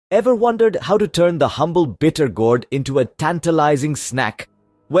Ever wondered how to turn the humble bitter gourd into a tantalizing snack?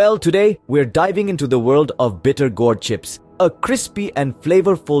 Well, today we're diving into the world of bitter gourd chips, a crispy and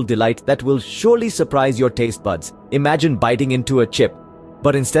flavorful delight that will surely surprise your taste buds. Imagine biting into a chip,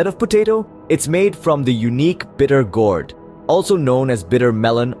 but instead of potato, it's made from the unique bitter gourd, also known as bitter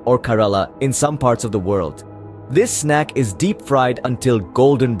melon or Karela in some parts of the world. This snack is deep fried until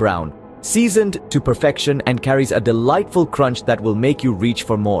golden brown, seasoned to perfection, and carries a delightful crunch that will make you reach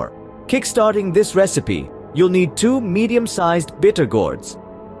for more. Kickstarting this recipe, you'll need 2 medium-sized bitter gourds.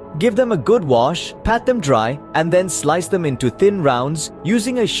 Give them a good wash, pat them dry, and then slice them into thin rounds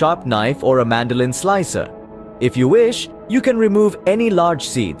using a sharp knife or a mandolin slicer. If you wish, you can remove any large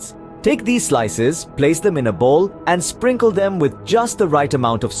seeds. Take these slices, place them in a bowl, and sprinkle them with just the right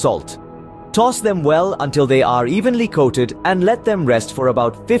amount of salt. Toss them well until they are evenly coated and let them rest for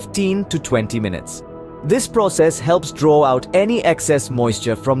about 15 to 20 minutes. This process helps draw out any excess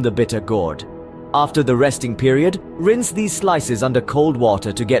moisture from the bitter gourd. After the resting period, rinse these slices under cold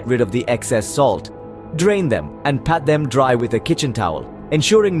water to get rid of the excess salt. Drain them and pat them dry with a kitchen towel,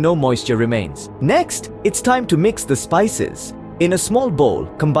 ensuring no moisture remains. Next, it's time to mix the spices. In a small bowl,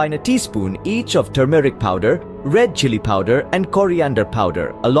 combine a teaspoon each of turmeric powder, red chili powder, and coriander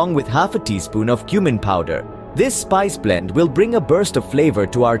powder, along with half a teaspoon of cumin powder. This spice blend will bring a burst of flavor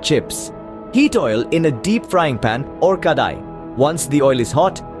to our chips. Heat oil in a deep frying pan or kadai. Once the oil is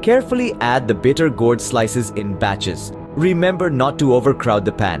hot, carefully add the bitter gourd slices in batches. Remember not to overcrowd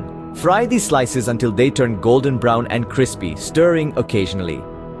the pan. Fry these slices until they turn golden brown and crispy, stirring occasionally.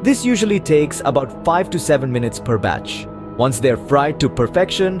 This usually takes about 5 to 7 minutes per batch. Once they're fried to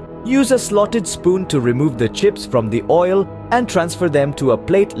perfection, use a slotted spoon to remove the chips from the oil and transfer them to a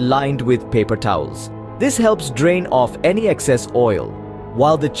plate lined with paper towels. This helps drain off any excess oil.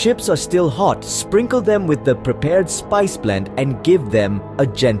 While the chips are still hot, sprinkle them with the prepared spice blend and give them a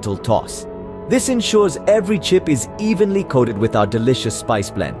gentle toss. This ensures every chip is evenly coated with our delicious spice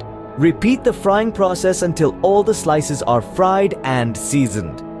blend. Repeat the frying process until all the slices are fried and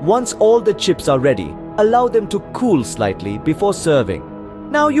seasoned. Once all the chips are ready, allow them to cool slightly before serving.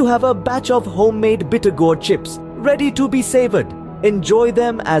 Now you have a batch of homemade bitter gourd chips ready to be savored. Enjoy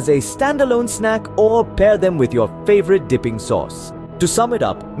them as a standalone snack or pair them with your favorite dipping sauce. To sum it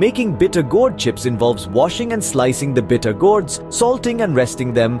up, making bitter gourd chips involves washing and slicing the bitter gourds, salting and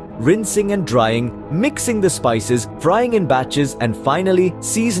resting them, rinsing and drying, mixing the spices, frying in batches, and finally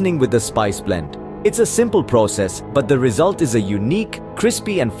seasoning with the spice blend. It's a simple process, but the result is a unique,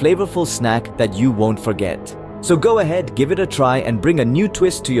 crispy and flavorful snack that you won't forget. So go ahead, give it a try and bring a new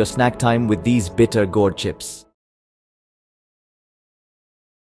twist to your snack time with these bitter gourd chips.